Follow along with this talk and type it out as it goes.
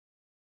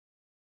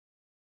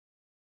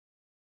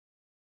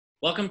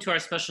Welcome to our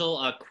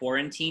special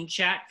quarantine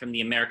chat from the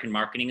American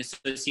Marketing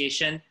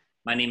Association.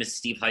 My name is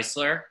Steve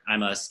Heisler.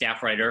 I'm a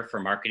staff writer for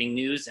Marketing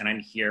News, and I'm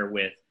here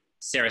with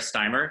Sarah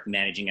Steimer,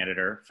 managing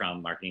editor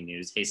from Marketing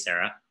News. Hey,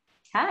 Sarah.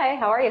 Hi,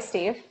 how are you,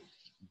 Steve?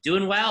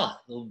 Doing well,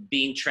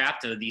 being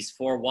trapped in these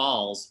four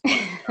walls.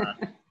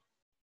 But,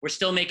 we're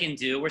still making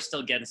do. We're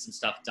still getting some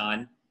stuff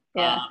done.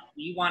 Yeah.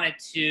 We wanted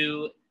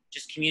to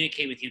just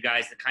communicate with you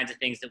guys the kinds of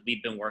things that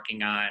we've been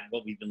working on,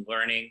 what we've been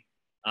learning,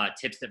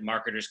 tips that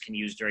marketers can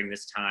use during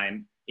this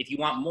time. If you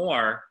want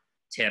more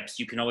tips,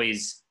 you can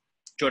always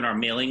join our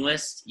mailing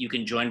list. You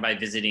can join by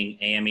visiting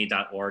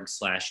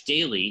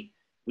ama.org/daily.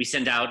 We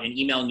send out an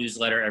email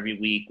newsletter every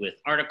week with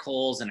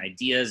articles and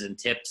ideas and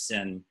tips,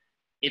 and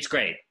it's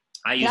great.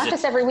 I use Not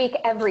just every week,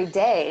 every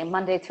day,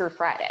 Monday through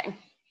Friday.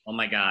 Oh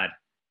my God.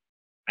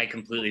 I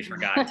completely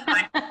forgot. Does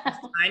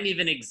time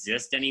even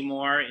exist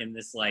anymore in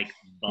this like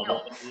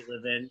bubble that we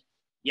live in?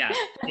 Yes,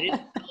 it is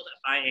spelled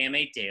by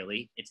AMA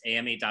Daily. It's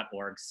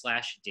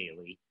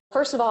ama.org/daily.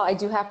 First of all, I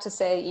do have to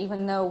say,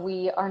 even though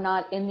we are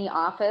not in the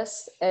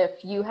office,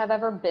 if you have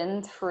ever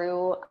been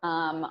through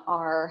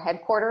our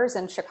headquarters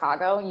in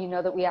Chicago, you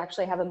know that we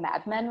actually have a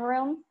Mad Men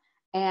room.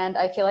 And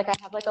I feel like I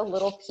have like a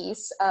little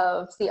piece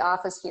of the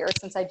office here,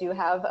 since I do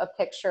have a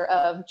picture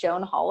of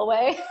Joan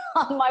Holloway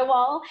on my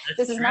wall.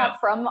 This is not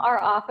from our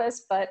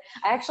office, but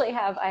I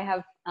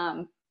have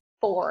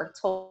 4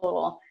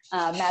 total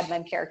Mad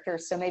Men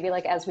characters. So maybe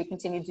like as we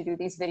continue to do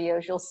these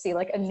videos, you'll see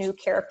like a new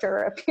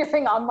character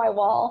appearing on my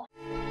wall.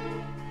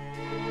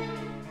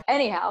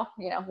 Anyhow,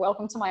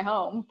 welcome to my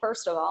home,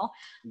 first of all.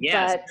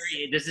 Yes,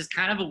 this is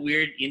kind of a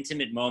weird,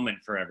 intimate moment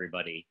for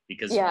everybody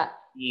because we're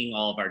seeing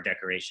all of our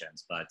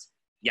decorations. But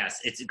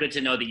yes, it's good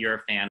to know that you're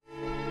a fan.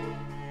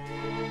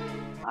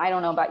 I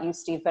don't know about you,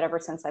 Steve, but ever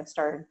since I've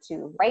started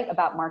to write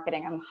about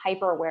marketing, I'm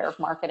hyper aware of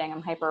marketing.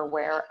 I'm hyper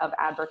aware of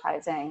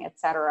advertising,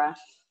 etc.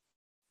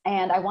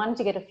 And I wanted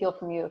to get a feel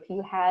from you if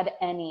you had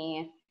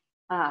any,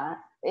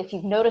 if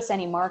you've noticed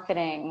any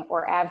marketing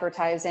or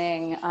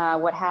advertising,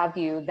 what have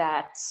you,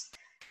 that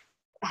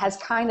has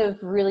kind of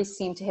really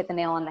seemed to hit the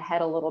nail on the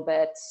head a little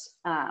bit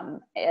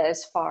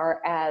as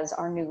far as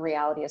our new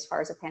reality, as far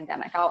as a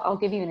pandemic. I'll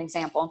give you an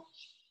example.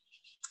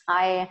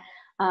 I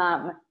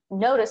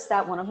noticed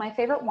that one of my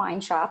favorite wine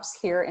shops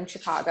here in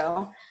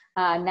Chicago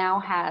now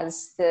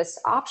has this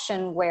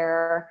option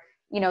where,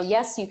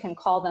 yes, you can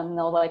call them,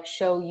 they'll like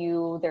show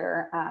you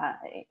their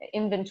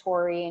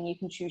inventory and you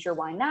can choose your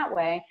wine that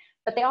way.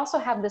 But they also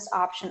have this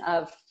option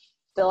of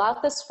fill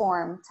out this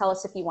form, tell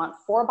us if you want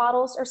 4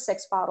 bottles or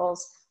 6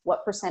 bottles,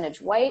 what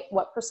percentage white,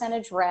 what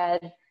percentage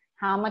red,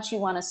 how much you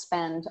want to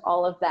spend,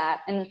 all of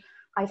that. And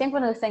I think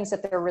one of the things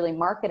that they're really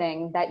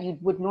marketing that you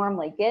would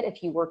normally get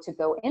if you were to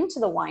go into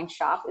the wine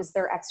shop is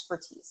their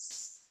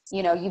expertise.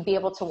 You'd be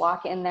able to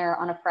walk in there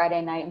on a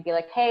Friday night and be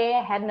like, hey,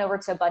 heading over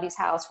to a buddy's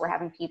house, we're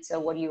having pizza.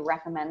 What do you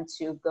recommend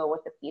to go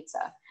with the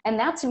pizza? And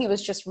that to me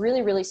was just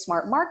really, really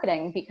smart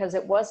marketing, because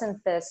it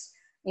wasn't this,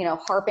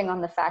 harping on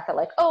the fact that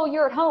like, oh,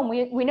 you're at home.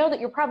 We know that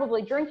you're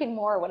probably drinking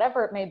more, or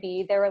whatever it may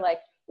be. They were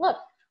like, look,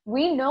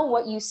 we know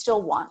what you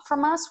still want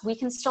from us. We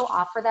can still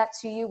offer that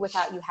to you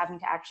without you having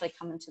to actually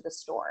come into the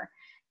store.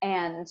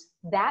 And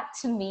that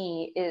to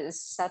me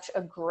is such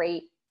a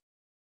great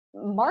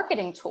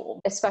marketing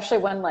tool, especially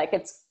when like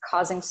it's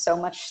causing so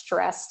much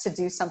stress to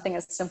do something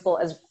as simple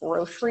as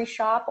grocery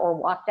shop or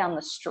walk down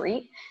the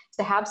street.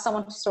 To have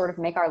someone to sort of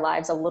make our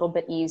lives a little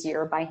bit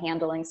easier by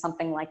handling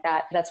something like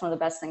that. That's one of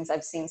the best things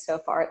I've seen so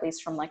far, at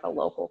least from like a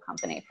local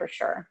company, for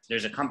sure.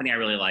 There's a company I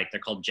really like.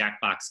 They're called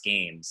Jackbox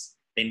Games.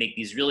 They make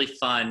these really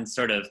fun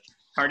sort of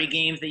party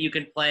games that you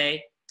can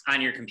play on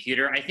your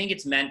computer. I think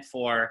it's meant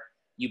for,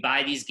 you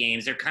buy these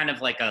games. They're kind of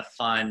like a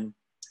fun,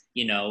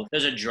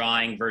 there's a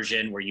drawing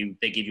version where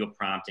they give you a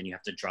prompt and you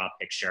have to draw a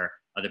picture.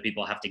 Other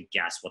people have to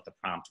guess what the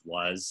prompt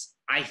was.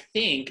 I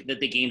think that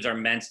the games are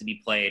meant to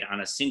be played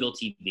on a single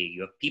TV.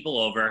 You have people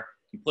over,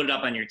 you put it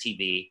up on your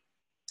TV.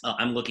 Oh,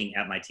 I'm looking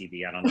at my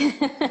TV. I don't know.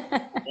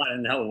 I want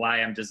to know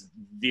why I'm just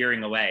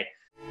veering away.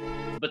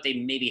 What they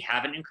maybe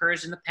haven't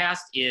encouraged in the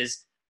past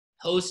is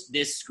host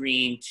this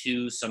screen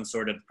to some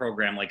sort of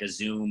program like a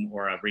Zoom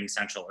or a Ring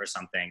Central or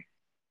something.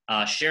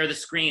 Share the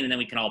screen and then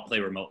we can all play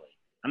remotely.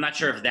 I'm not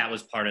sure if that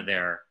was part of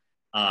their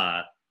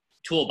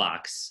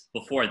toolbox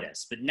before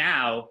this, but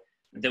now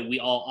that we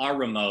all are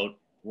remote,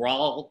 we're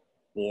all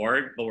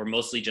bored, but we're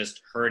mostly just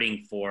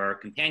hurting for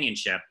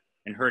companionship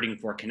and hurting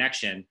for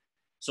connection.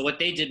 So what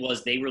they did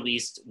was they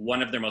released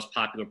one of their most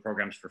popular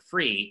programs for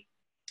free,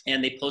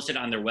 and they posted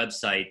on their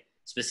website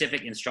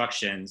specific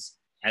instructions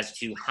as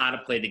to how to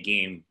play the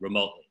game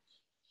remotely.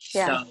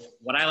 Yeah. So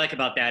what I like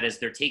about that is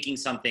they're taking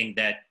something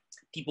that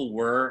people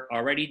were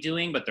already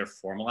doing, but they're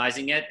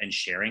formalizing it and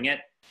sharing it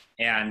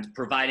and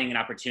providing an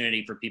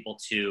opportunity for people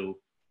to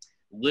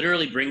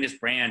literally bring this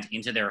brand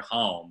into their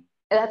home.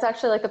 That's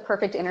actually like the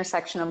perfect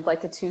intersection of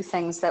like the two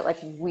things that like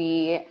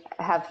we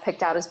have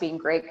picked out as being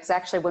great. Because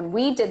actually when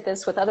we did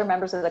this with other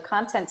members of the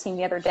content team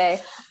the other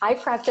day, I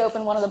cracked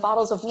open one of the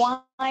bottles of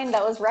wine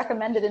that was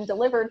recommended and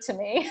delivered to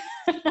me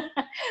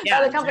Yeah,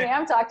 by the company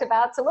I'm talked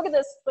about. So look at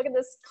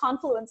this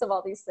confluence of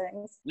all these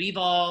things. We've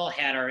all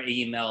had our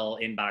email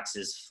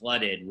inboxes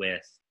flooded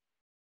with,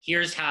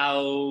 here's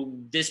how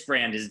this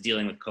brand is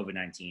dealing with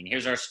COVID-19.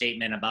 Here's our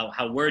statement about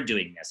how we're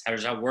doing this.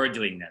 Here's how we're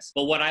doing this.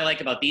 But what I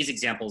like about these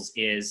examples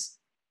is,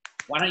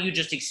 why don't you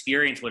just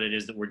experience what it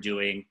is that we're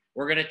doing?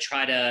 We're going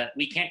to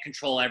we can't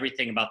control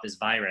everything about this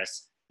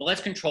virus, but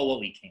let's control what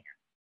we can,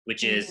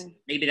 which is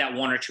maybe that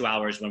 1 or 2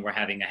 hours when we're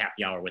having a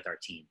happy hour with our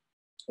team.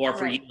 Or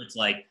for you, it's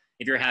like,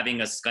 if you're having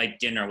a Skype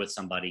dinner with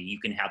somebody, you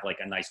can have like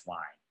a nice wine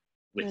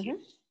with you.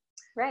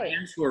 Right.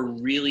 Brands who are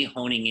really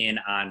honing in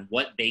on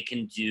what they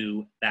can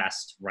do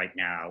best right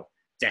now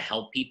to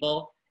help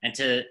people, and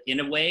in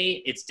a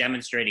way, it's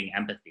demonstrating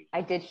empathy.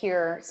 I did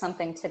hear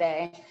something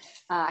today.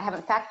 I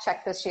haven't fact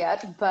checked this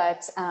yet,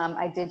 but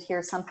I did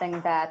hear something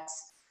that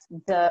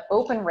the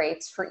open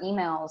rates for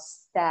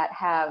emails that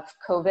have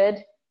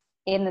COVID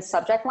in the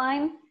subject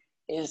line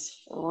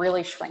is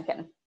really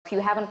shrinking. If you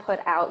haven't put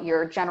out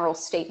your general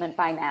statement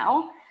by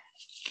now,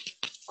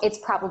 it's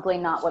probably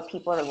not what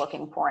people are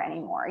looking for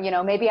anymore.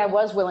 Maybe I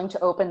was willing to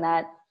open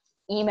that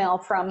email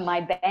from my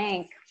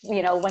bank,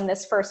 when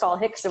this first all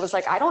hit, because it was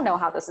like, I don't know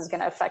how this is going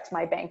to affect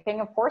my banking.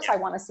 Of course, I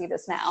want to see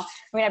this now.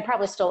 I mean, I'd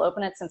probably still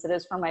open it since it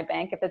is from my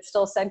bank if it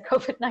still said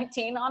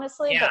COVID-19,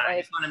 honestly. Yeah, but I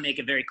just want to make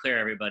it very clear,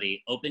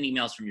 everybody, open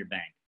emails from your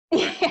bank.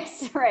 Right?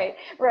 Yes, right.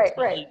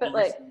 But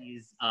like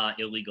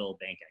illegal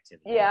bank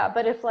activity. Yeah,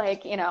 but if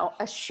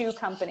a shoe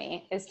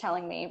company is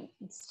telling me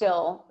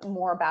still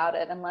more about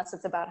it, unless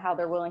it's about how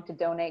they're willing to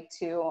donate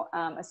to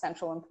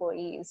essential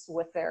employees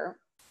with their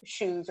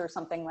shoes or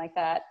something like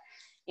that,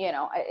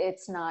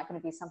 it's not going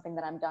to be something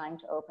that I'm dying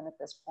to open at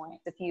this point.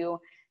 If you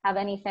have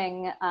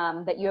anything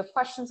that you have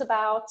questions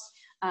about,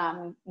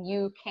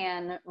 you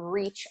can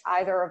reach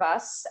either of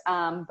us.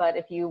 But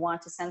if you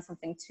want to send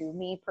something to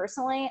me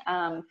personally,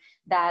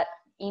 that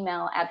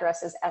email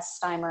address is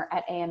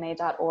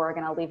ssteimer@ama.org,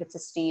 and I'll leave it to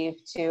Steve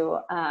to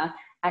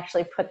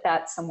actually put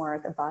that somewhere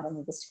at the bottom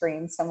of the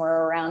screen,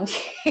 somewhere around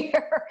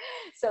here,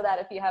 so that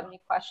if you have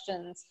any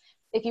questions,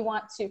 if you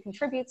want to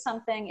contribute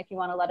something, if you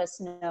want to let us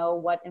know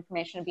what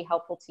information would be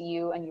helpful to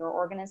you and your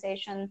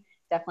organization,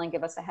 definitely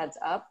give us a heads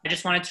up. I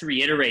just wanted to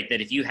reiterate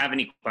that if you have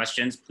any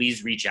questions,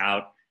 please reach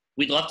out.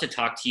 We'd love to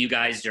talk to you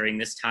guys during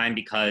this time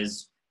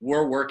because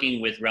we're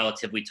working with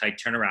relatively tight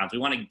turnarounds. We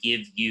want to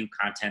give you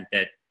content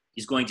that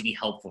is going to be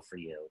helpful for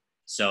you.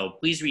 So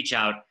please reach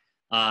out.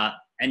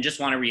 And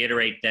just want to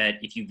reiterate that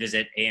if you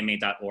visit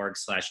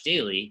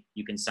ama.org/daily,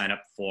 you can sign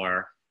up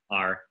for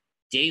our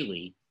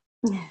daily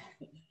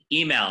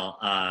email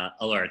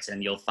alerts,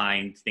 and you'll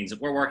find things that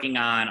we're working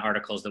on,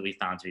 articles that we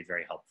found to be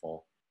very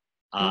helpful.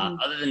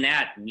 Other than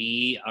that,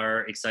 we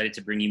are excited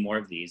to bring you more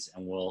of these,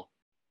 and we'll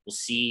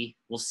see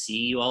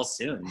you all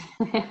soon.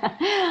 All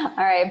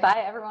right,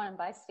 bye everyone, and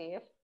bye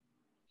Steve.